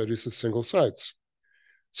intensive studies at single sites.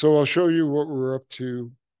 So I'll show you what we're up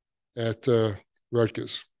to at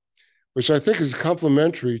Rutgers, which I think is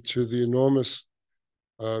complementary to the enormous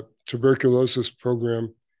tuberculosis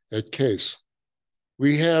program at Case.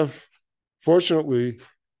 Fortunately,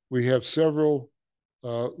 we have several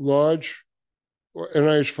large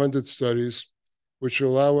NIH-funded studies which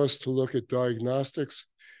allow us to look at diagnostics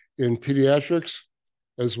in pediatrics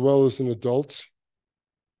as well as in adults,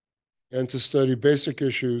 and to study basic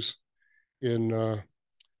issues in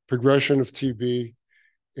progression of TB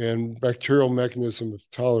and bacterial mechanism of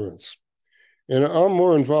tolerance. And I'm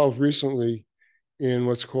more involved recently in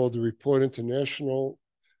what's called the Report International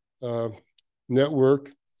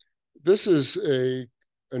network. This is a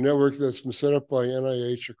network that's been set up by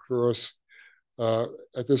NIH across,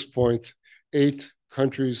 at this point, 8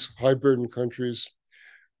 countries, high-burden countries,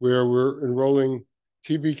 where we're enrolling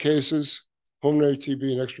TB cases, pulmonary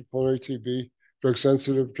TB and extrapulmonary TB,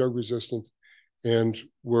 drug-sensitive, drug-resistant, and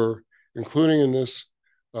we're including in this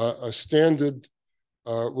a standard,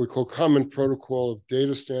 we call common protocol of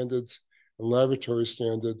data standards and laboratory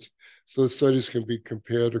standards, so that studies can be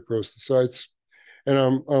compared across the sites. And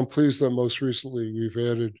I'm pleased that most recently we've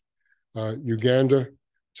added Uganda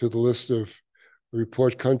to the list of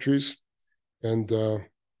report countries, and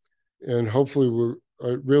hopefully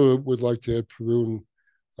I really would like to add Peru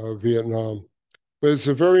and Vietnam. But it's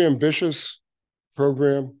a very ambitious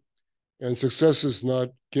program, and success is not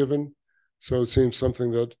given. So it seems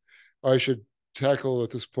something that I should tackle at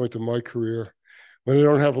this point in my career, when I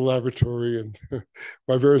don't have a laboratory and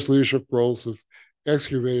my various leadership roles have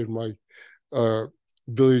excavated my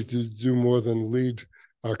ability to do more than lead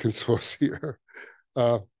consortia.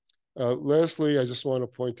 Lastly, I just want to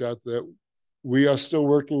point out that we are still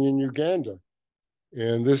working in Uganda.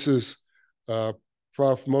 And this is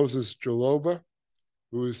Prof. Moses Jaloba,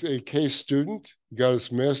 who is a case student. He got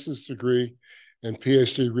his master's degree and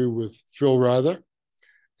PhD degree with Phil Rather.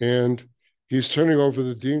 And he's turning over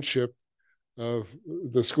the deanship of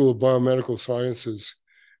the School of Biomedical Sciences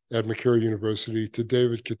at Makerere University to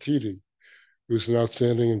David Katiti, who's an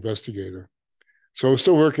outstanding investigator. So we're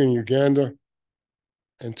still working in Uganda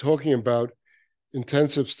and talking about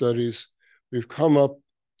intensive studies. We've come up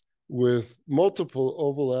with multiple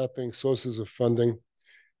overlapping sources of funding,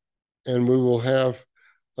 and we will have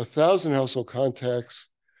 1,000 household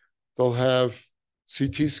contacts. They'll have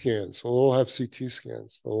CT scans. They'll all have CT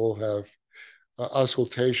scans. They'll all have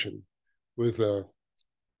auscultation with a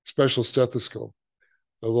special stethoscope.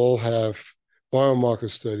 They'll all have biomarker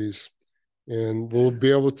studies, and we'll be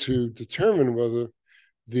able to determine whether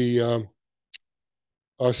the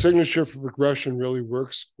our signature for progression really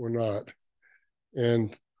works or not,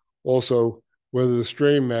 and also whether the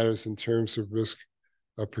strain matters in terms of risk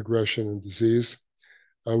of progression and disease.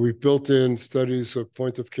 We've built in studies of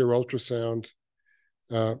point-of-care ultrasound,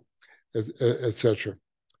 et cetera.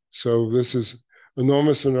 So this is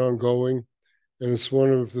enormous and ongoing, and it's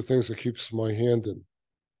one of the things that keeps my hand in.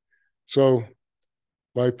 So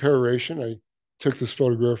my peroration, I took this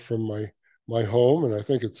photograph from my home, and I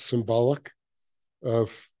think it's symbolic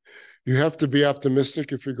of, you have to be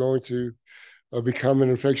optimistic if you're going to become an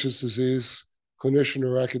infectious disease clinician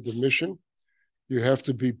or academician. You have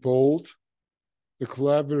to be bold. The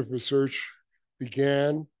collaborative research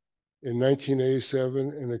began in 1987,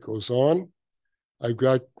 and it goes on. I've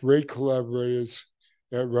got great collaborators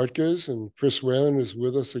at Rutgers, and Chris Whalen is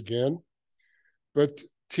with us again. But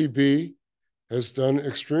TB has done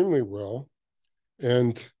extremely well.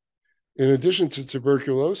 And in addition to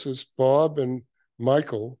tuberculosis, Bob and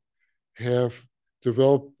Michael have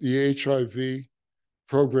developed the HIV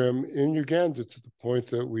program in Uganda to the point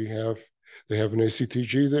that they have an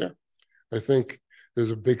ACTG there. I think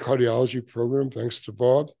there's a big cardiology program, thanks to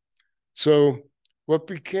Bob. So what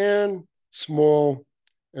began small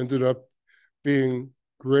ended up being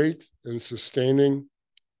great and sustaining.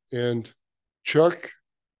 And Chuck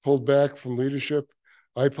pulled back from leadership.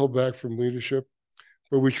 I pulled back from leadership,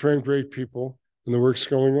 but we train great people and the work's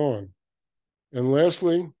going on. And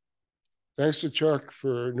lastly, thanks to Chuck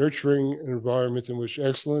for nurturing an environment in which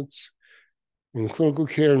excellence in clinical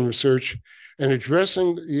care and research and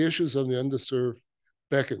addressing the issues on the underserved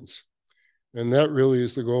beckons. And that really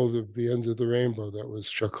is the goal of the end of the rainbow. That was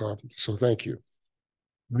Chuck Carpenter. So thank you.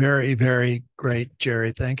 Very, very great,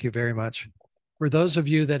 Jerry. Thank you very much. For those of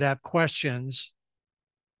you that have questions,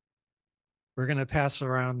 we're going to pass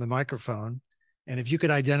around the microphone. And if you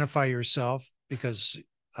could identify yourself, because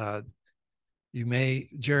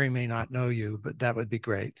Jerry may not know you, but that would be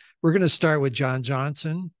great. We're going to start with John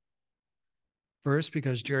Johnson first,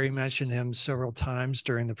 because Jerry mentioned him several times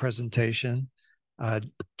during the presentation.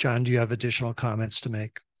 John, do you have additional comments to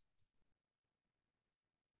make?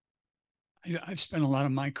 I've spent a lot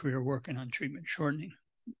of my career working on treatment shortening,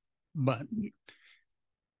 but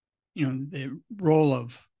the role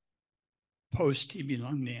of post-TB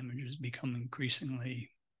lung damage has become increasingly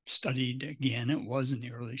studied again. It was in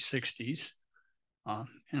the early 60s.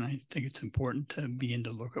 And I think it's important to begin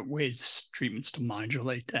to look at ways, treatments to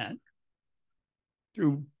modulate that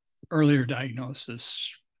through earlier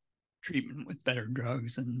diagnosis, treatment with better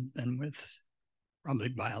drugs than with probably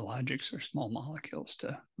biologics or small molecules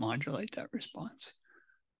to modulate that response.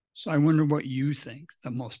 So I wonder what you think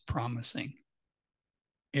the most promising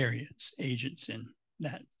areas, agents in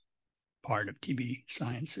that part of TB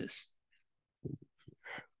science is.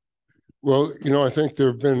 Well, I think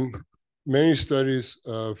there have been many studies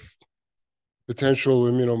of potential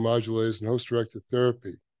immunomodulators and host-directed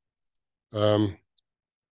therapy. The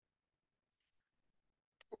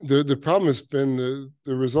problem has been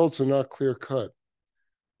the results are not clear-cut.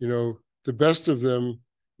 The best of them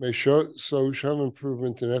may show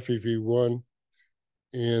improvement in FEV1,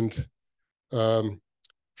 and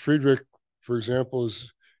Friedrich, for example,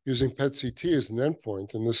 is using PET-CT as an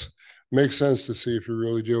endpoint, and this makes sense to see if you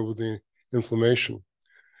really deal with the inflammation.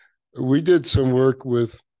 We did some work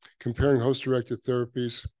with comparing host-directed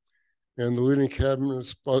therapies, and the leading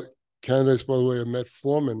candidates, by the way, are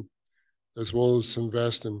metformin as well as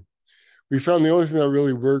simvastatin. We found the only thing that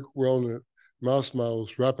really worked well in a mouse model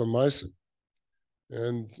was rapamycin.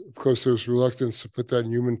 And of course, there's reluctance to put that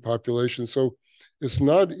in human population. So it's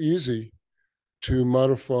not easy to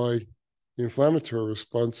modify the inflammatory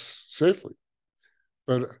response safely.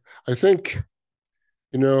 But I think,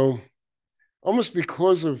 almost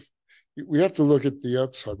because of, we have to look at the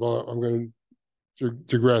upside. Well, I'm going to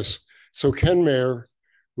digress. So Ken Mayer,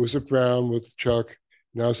 who was at Brown with Chuck,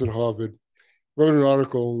 now is at Harvard, wrote an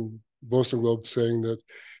article in Boston Globe saying that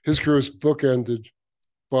his career is bookended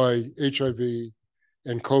by HIV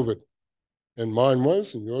and COVID. And mine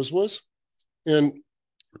was, and yours was.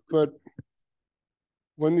 But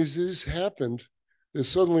when these diseases happened, there's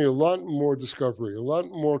suddenly a lot more discovery, a lot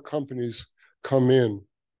more companies come in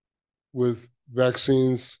with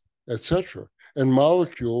vaccines, etc., and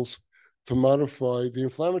molecules to modify the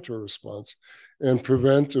inflammatory response and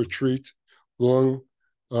prevent or treat long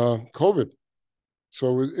COVID.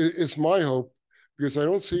 So it's my hope, because I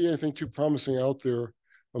don't see anything too promising out there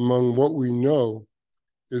among what we know,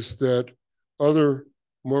 is that other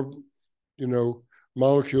more,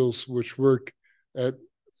 molecules which work at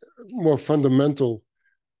more fundamental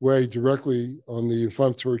way directly on the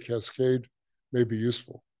inflammatory cascade may be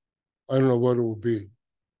useful. I don't know what it will be.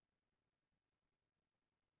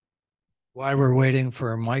 While we're waiting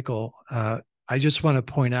for Michael, I just want to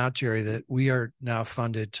point out, Jerry, that we are now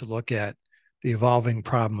funded to look at the evolving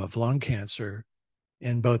problem of lung cancer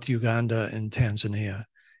in both Uganda and Tanzania.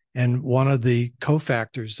 And one of the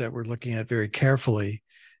cofactors that we're looking at very carefully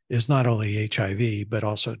is not only HIV, but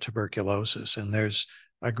also tuberculosis. And there's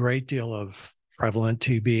a great deal of prevalent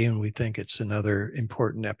TB, and we think it's another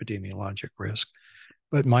important epidemiologic risk.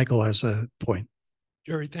 But Michael has a point.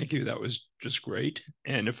 Jerry, thank you. That was just great.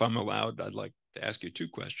 And if I'm allowed, I'd like to ask you two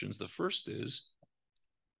questions. The first is,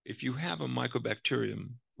 if you have a mycobacterium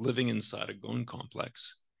living inside a Ghosn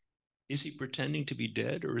complex, is he pretending to be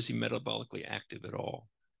dead, or is he metabolically active at all?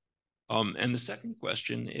 And the second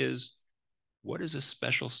question is, what is a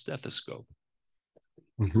special stethoscope?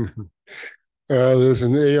 There's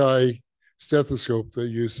an AI stethoscope that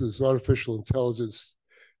uses artificial intelligence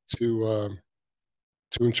to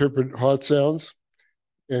interpret heart sounds.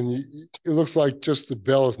 And it looks like just the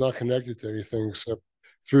bell is not connected to anything except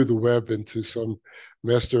through the web into some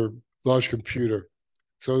master large computer.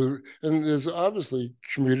 So, and there's obviously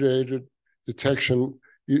computer-aided detection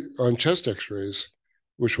on chest x-rays,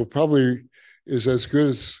 which will probably is as good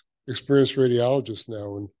as experienced radiologists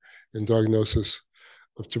now in diagnosis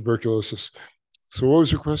of tuberculosis. So what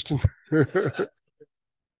was your question?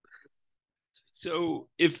 So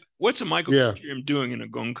what's a mycobacterium doing in a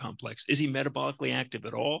Ghosn complex? Is he metabolically active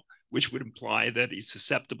at all, which would imply that he's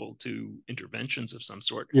susceptible to interventions of some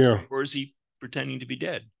sort? Yeah. Or is he pretending to be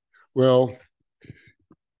dead? Well,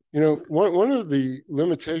 one of the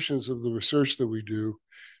limitations of the research that we do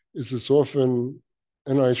is it's often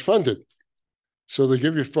NIH funded. So they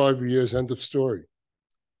give you 5 years, end of story.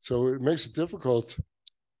 So it makes it difficult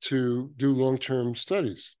to do long-term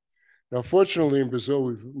studies. Now, fortunately, in Brazil,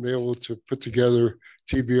 we've been able to put together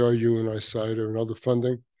TBRU and ICIDA and other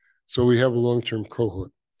funding. So we have a long-term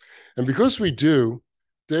cohort. And because we do,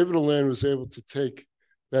 David Ellner was able to take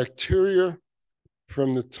bacteria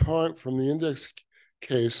from the index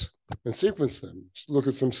case and sequence them, look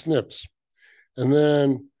at some SNPs. And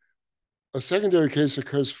then a secondary case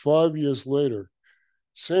occurs 5 years later,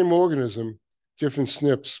 same organism, different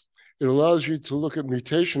SNPs. It allows you to look at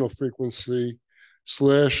mutational frequency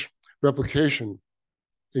 / replication.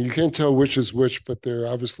 And you can't tell which is which, but they're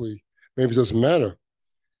obviously, maybe it doesn't matter.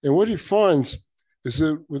 And what he finds is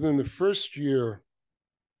that within the first year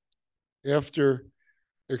after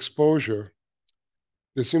exposure,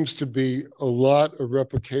 there seems to be a lot of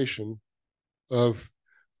replication of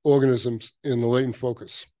organisms in the latent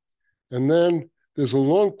focus. And then there's a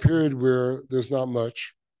long period where there's not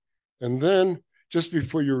much. And then just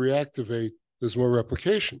before you reactivate, there's more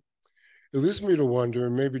replication. It leads me to wonder,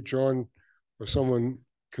 and maybe John or someone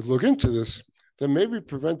could look into this, that maybe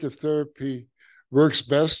preventive therapy works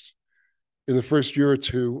best in the first year or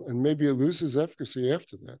two, and maybe it loses efficacy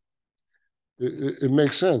after that. It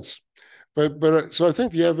makes sense. But so I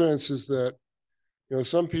think the evidence is that,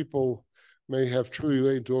 some people may have truly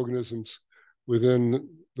latent organisms within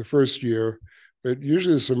the first year, but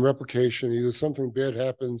usually there's some replication, either something bad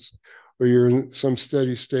happens or you're in some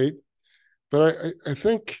steady state. But I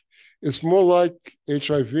think it's more like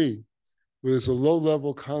HIV, where there's a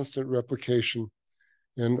low-level constant replication.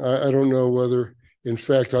 And I don't know whether, in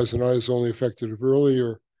fact, is only affected early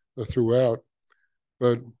or throughout.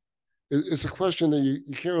 But it's a question that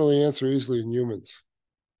you can't really answer easily in humans.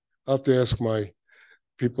 I'll have to ask my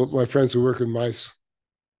friends who work with mice.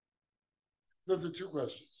 Those are two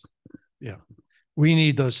questions. Yeah, we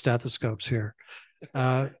need those stethoscopes here.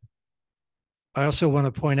 I also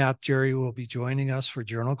want to point out, Jerry will be joining us for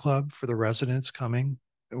Journal Club for the residents coming,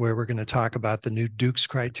 where we're going to talk about the new Duke's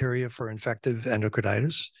criteria for infective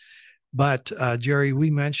endocarditis. But Jerry, we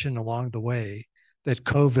mentioned along the way that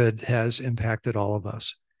COVID has impacted all of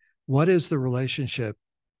us. What is the relationship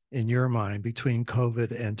in your mind between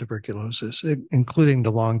COVID and tuberculosis, including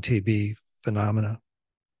the long TB phenomena?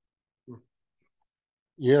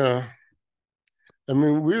 Yeah. I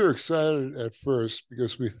mean, we were excited at first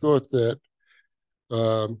because we thought that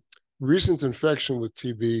recent infection with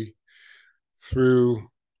TB through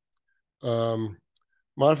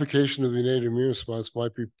modification of the innate immune response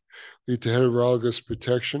might lead to heterologous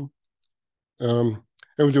protection. And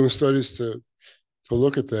we're doing studies to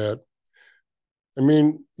look at that. I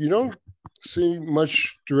mean, you don't see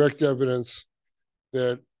much direct evidence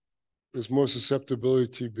that there's more susceptibility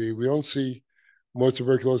to TB. We don't see more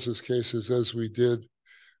tuberculosis cases as we did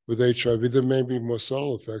with HIV. There may be more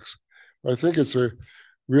subtle effects. I think it's a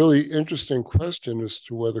really interesting question as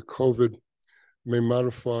to whether COVID may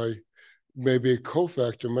be a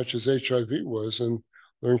cofactor, much as HIV was, in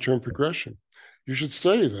long-term progression. You should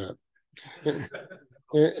study that.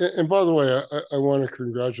 And by the way, I want to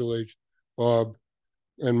congratulate Bob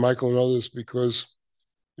and Michael and others because,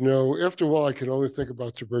 after a while, I could only think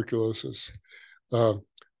about tuberculosis. But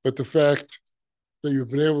the fact that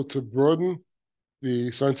you've been able to broaden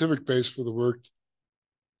the scientific base for the work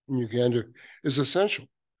in Uganda is essential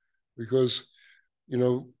because,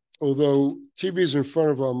 although TB is in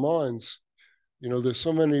front of our minds, there's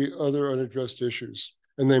so many other unaddressed issues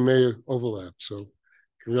and they may overlap. So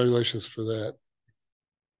congratulations for that.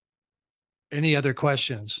 Any other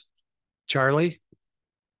questions? Charlie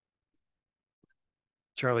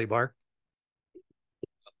Bark.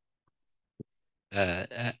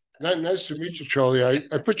 Nice to meet you, Charlie.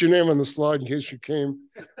 I put your name on the slide in case you came.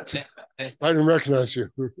 I didn't recognize you.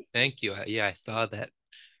 Thank you. Yeah, I saw that.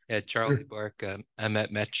 Yeah, Charlie Bark. I'm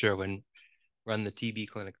at Metro and run the TB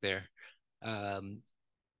clinic there. I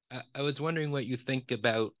was wondering what you think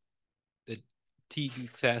about the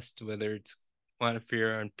TB test, whether it's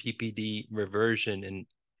quantiferon PPD reversion,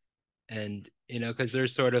 and because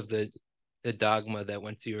there's sort of the dogma that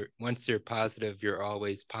once you're positive, you're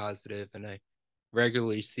always positive, and I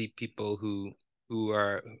regularly see people who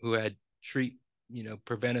had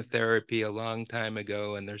preventive therapy a long time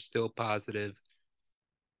ago and they're still positive.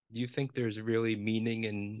 Do you think there's really meaning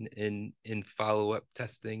in follow-up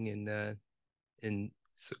testing in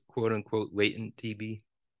quote unquote latent TB?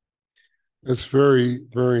 That's very,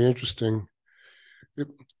 very interesting.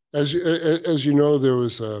 As you know, there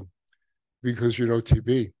was because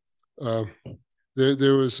TB.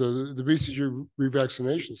 There was the BCG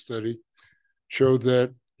revaccination study showed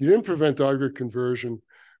that you didn't prevent aggregate conversion,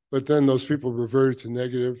 but then those people reverted to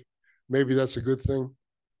negative. Maybe that's a good thing.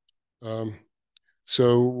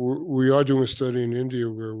 So we are doing a study in India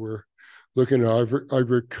where we're looking at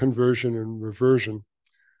aggregate conversion and reversion,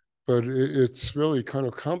 but it's really kind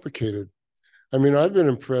of complicated. I mean, I've been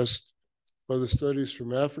impressed by the studies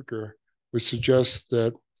from Africa, which suggest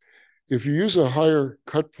that if you use a higher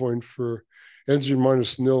cut point for antigen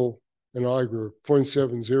minus nil and aggregate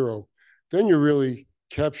 0.70, then you really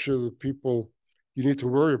capture the people you need to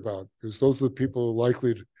worry about because those are the people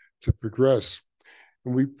likely to progress.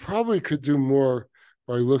 And we probably could do more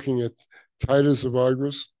by looking at titers of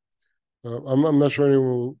aggregates. I'm not sure anyone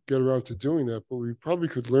will get around to doing that, but we probably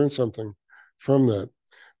could learn something from that.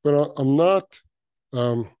 But I'm not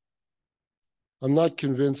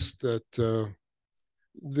convinced that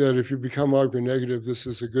that if you become AGRA negative, this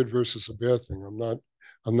is a good versus a bad thing.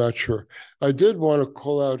 I'm not sure. I did want to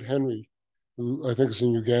call out Henry, who I think is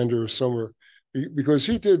in Uganda or somewhere, because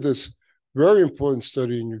he did this very important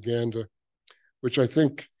study in Uganda, which I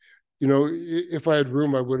think, you know, if I had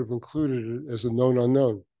room, I would have included it as a known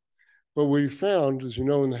unknown. But what he found is, you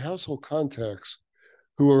know, in the household contacts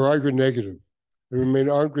who are AGRA negative and remain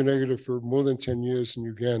AGRA negative for more than 10 years in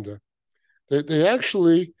Uganda, they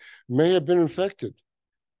actually may have been infected.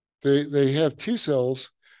 They have T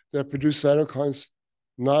cells that produce cytokines,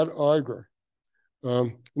 not AGRA,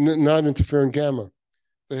 not interferon gamma.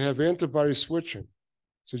 They have antibody switching,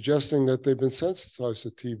 suggesting that they've been sensitized to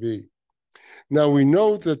TB. Now, we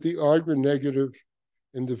know that the AGRA negative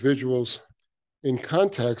individuals in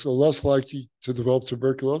contacts are less likely to develop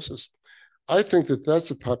tuberculosis. I think that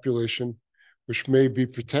that's a population which may be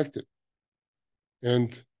protected.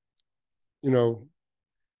 And, you know,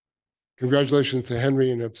 congratulations to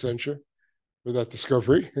Henry and absentia for that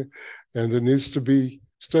discovery. And it needs to be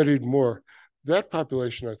studied more. That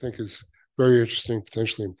population, I think, is very interesting,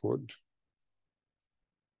 potentially important.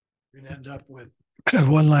 We're going to end up with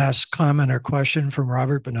one last comment or question from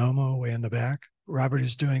Robert Bonomo way in the back. Robert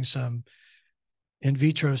is doing some in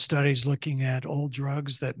vitro studies looking at old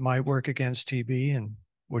drugs that might work against TB. And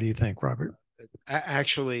what do you think, Robert?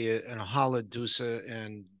 Actually, an Hala Dusa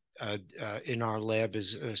and in our lab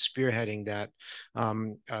is spearheading that.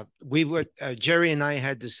 Jerry and I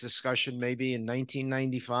had this discussion maybe in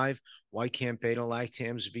 1995. Why can't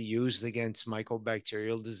beta-lactams be used against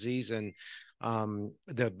mycobacterial disease? And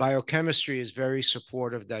the biochemistry is very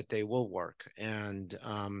supportive that they will work. And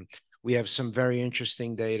we have some very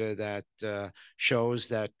interesting data that shows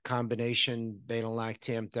that combination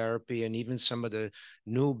beta-lactam therapy and even some of the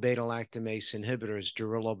new beta-lactamase inhibitors,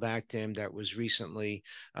 Jerrold that was recently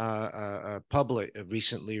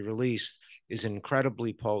recently released, is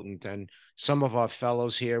incredibly potent. And some of our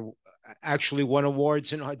fellows here actually won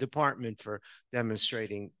awards in our department for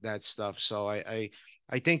demonstrating that stuff. So I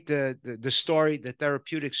think the story, the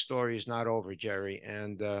therapeutic story, is not over, Jerry.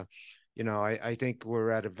 And you know, I think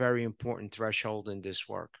we're at a very important threshold in this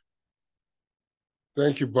work.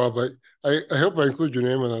 Thank you, Bob. I hope I include your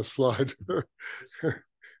name on that slide.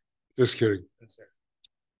 Just kidding.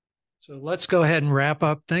 So let's go ahead and wrap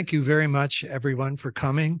up. Thank you very much, everyone, for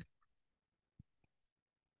coming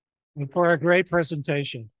and for a great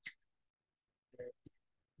presentation.